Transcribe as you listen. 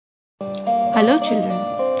Hello children,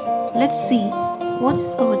 let's see what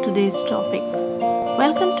is our today's topic.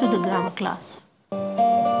 Welcome to the grammar class.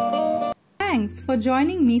 Thanks for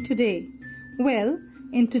joining me today. Well,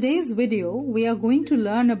 in today's video, we are going to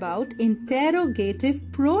learn about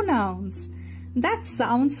interrogative pronouns. That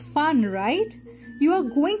sounds fun, right? You are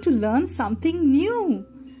going to learn something new.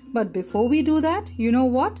 But before we do that, you know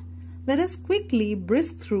what? Let us quickly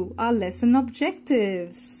brisk through our lesson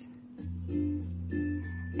objectives.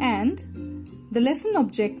 And the lesson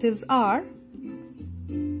objectives are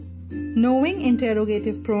knowing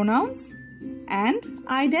interrogative pronouns and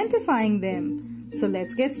identifying them. So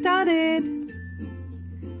let's get started.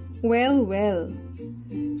 Well,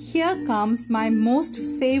 here comes my most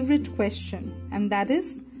favorite question, and that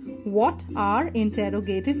is, what are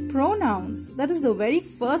interrogative pronouns? That is the very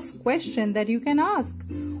first question that you can ask.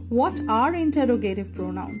 What are interrogative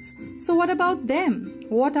pronouns? So what about them?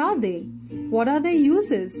 What are they? What are their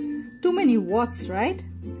uses? Too many whats, right?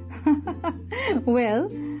 Well,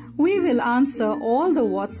 we will answer all the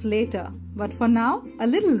whats later. But for now, a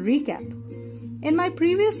little recap. In my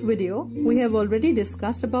previous video, we have already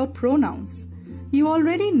discussed about pronouns. You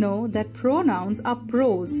already know that pronouns are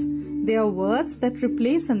prose. They are words that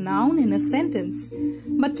replace a noun in a sentence.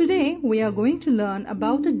 But today, we are going to learn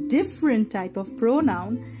about a different type of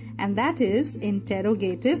pronoun, and that is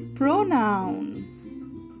interrogative pronoun.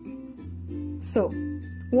 So,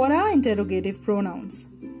 what are interrogative pronouns?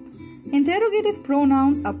 Interrogative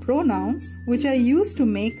pronouns are pronouns which are used to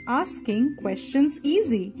make asking questions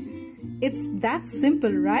easy. It's that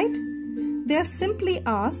simple, right? They are simply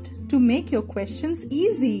asked to make your questions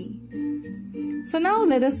easy. So now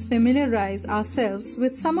let us familiarize ourselves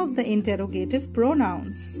with some of the interrogative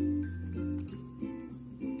pronouns.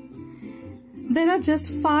 There are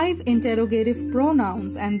just 5 interrogative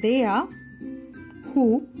pronouns, and they are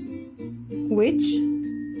who, which,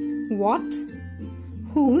 what,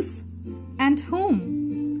 whose, and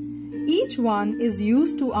whom. Each one is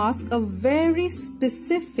used to ask a very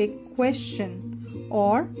specific question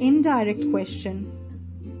or indirect question.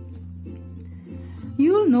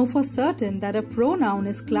 You'll know for certain that a pronoun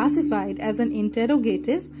is classified as an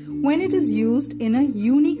interrogative when it is used in a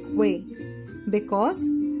unique way, because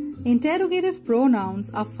interrogative pronouns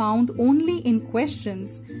are found only in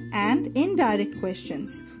questions and indirect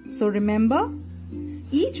questions. So remember,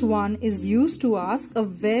 each one is used to ask a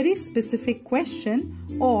very specific question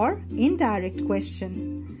or indirect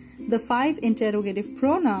question. The 5 interrogative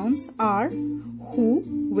pronouns are who,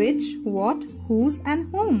 which, what, whose,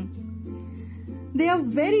 and whom. They are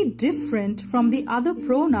very different from the other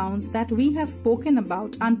pronouns that we have spoken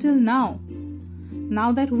about until now.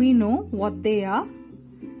 Now that we know what they are,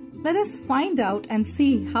 let us find out and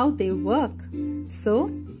see how they work.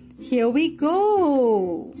 So, here we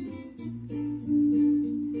go.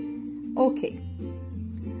 Okay.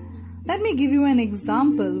 Let me give you an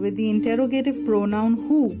example with the interrogative pronoun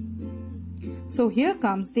who. So here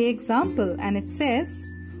comes the example, and it says,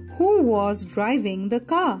 who was driving the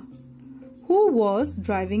car? Who was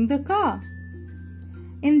driving the car?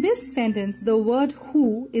 In this sentence, the word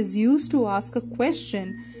who is used to ask a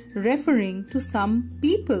question referring to some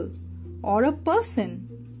people or a person.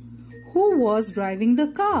 Who was driving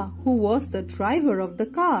the car? Who was the driver of the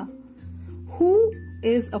car? Who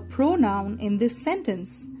is a pronoun in this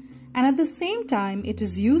sentence, and at the same time it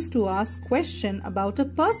is used to ask question about a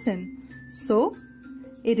person. So,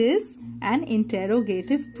 it is an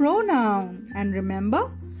interrogative pronoun. And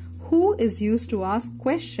remember, who is used to ask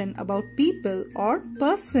question about people or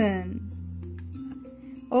person.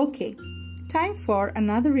 Okay, time for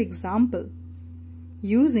another example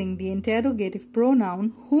using the interrogative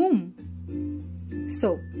pronoun whom.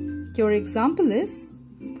 So, your example is,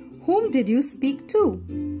 whom did you speak to?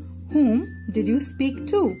 Whom did you speak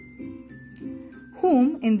to?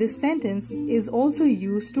 Whom in this sentence is also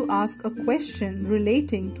used to ask a question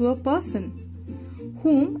relating to a person.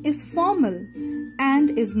 Whom is formal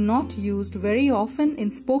and is not used very often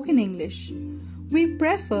in spoken English. We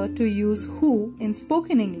prefer to use who in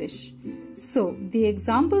spoken English. So, the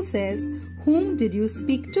example says, whom did you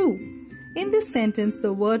speak to? In this sentence,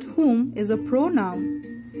 the word whom is a pronoun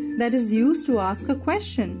that is used to ask a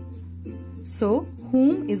question. So,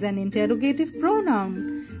 whom is an interrogative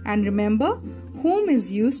pronoun. And remember, whom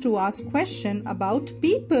is used to ask question about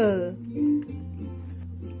people.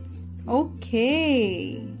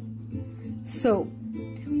 Okay. So,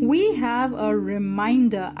 we have a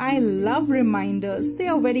reminder. I love reminders. They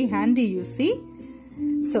are very handy, you see.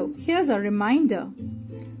 So, here's a reminder.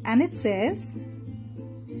 And it says,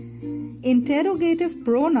 interrogative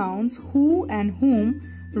pronouns who and whom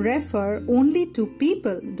refer only to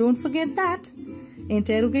people. Don't forget that.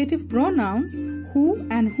 Interrogative pronouns who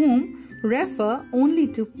and whom refer only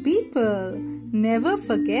to people. Never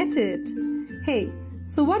forget it. Hey,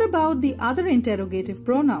 so what about the other interrogative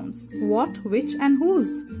pronouns? What, which, and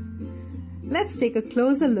whose? Let's take a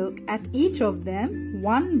closer look at each of them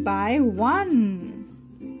one by one.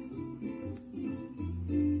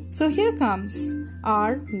 So here comes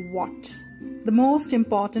our what. The most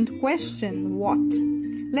important question, what?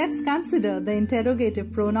 Let's consider the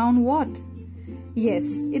interrogative pronoun what. Yes,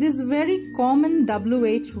 it is a very common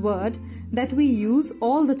WH word that we use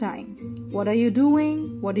all the time. What are you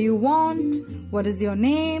doing? What do you want? What is your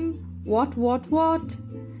name? What?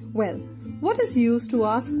 Well, what is used to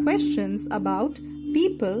ask questions about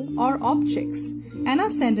people or objects? And our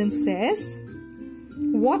sentence says,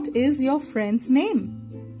 what is your friend's name?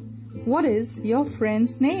 What is your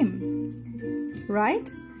friend's name?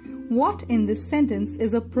 Right? What in this sentence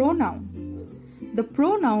is a pronoun. The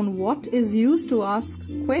pronoun what is used to ask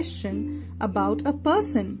question about a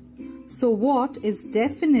person. So what is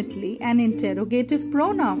definitely an interrogative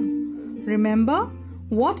pronoun. Remember,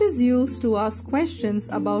 what is used to ask questions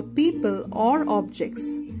about people or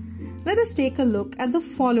objects. Let us take a look at the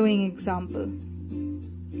following example.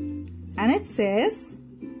 And it says,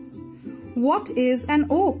 what is an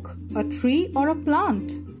oak? A tree or a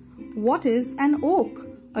plant? What is an oak?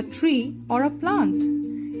 A tree or a plant?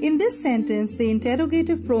 In this sentence, the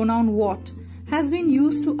interrogative pronoun what has been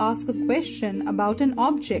used to ask a question about an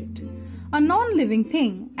object, a non-living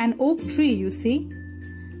thing, an oak tree, you see.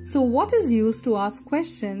 So what is used to ask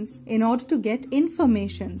questions in order to get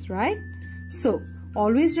informations, right? So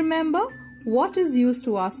always remember what is used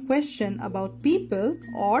to ask question about people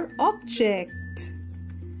or object.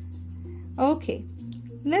 Okay,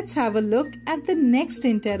 let's have a look at the next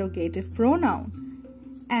interrogative pronoun.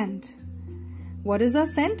 And what does our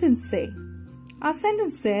sentence say? Our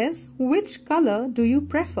sentence says, which color do you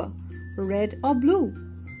prefer? Red or blue?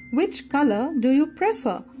 Which color do you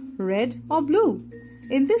prefer? Red or blue?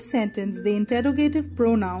 In this sentence, the interrogative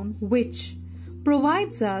pronoun which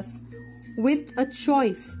provides us with a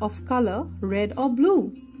choice of color, red or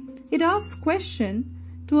blue. It asks question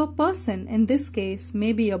to a person, in this case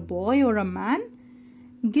maybe a boy or a man,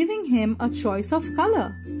 giving him a choice of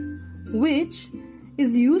color, which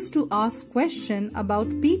is used to ask question about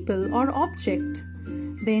people or object.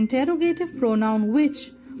 The interrogative pronoun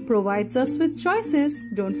which provides us with choices.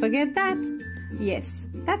 Don't forget that. Yes,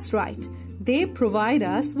 that's right. They provide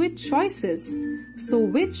us with choices. So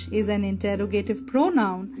which is an interrogative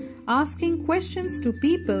pronoun asking questions to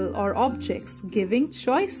people or objects, giving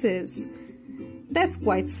choices. That's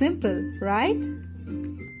quite simple, right?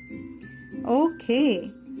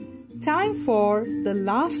 Okay, time for the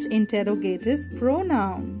last interrogative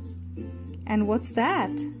pronoun. And what's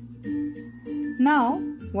that? Now,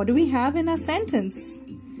 what do we have in our sentence?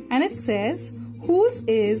 And it says, whose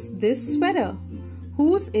is this sweater?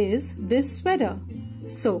 Whose is this sweater?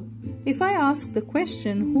 So, if I ask the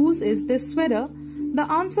question, whose is this sweater? The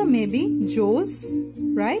answer may be Joe's,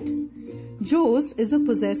 right? Joe's is a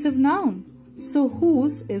possessive noun. So,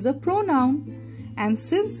 whose is a pronoun. And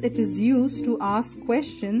since it is used to ask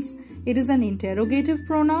questions, it is an interrogative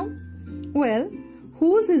pronoun. Well,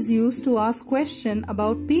 whose is used to ask question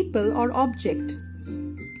about people or object.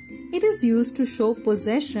 It is used to show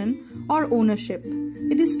possession or ownership.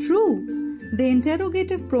 It is true. The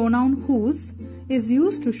interrogative pronoun whose is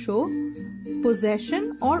used to show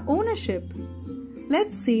possession or ownership.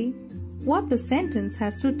 Let's see what the sentence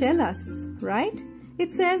has to tell us, right?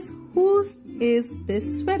 It says, whose is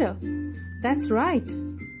this sweater? That's right.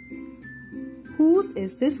 Whose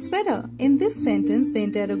is this sweater? In this sentence, the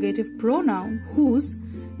interrogative pronoun whose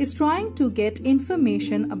is trying to get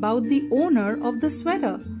information about the owner of the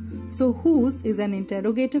sweater. So whose is an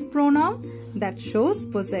interrogative pronoun that shows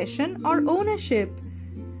possession or ownership.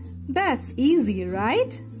 That's easy,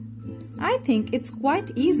 right? I think it's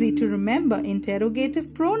quite easy to remember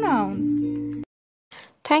interrogative pronouns.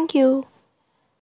 Thank you.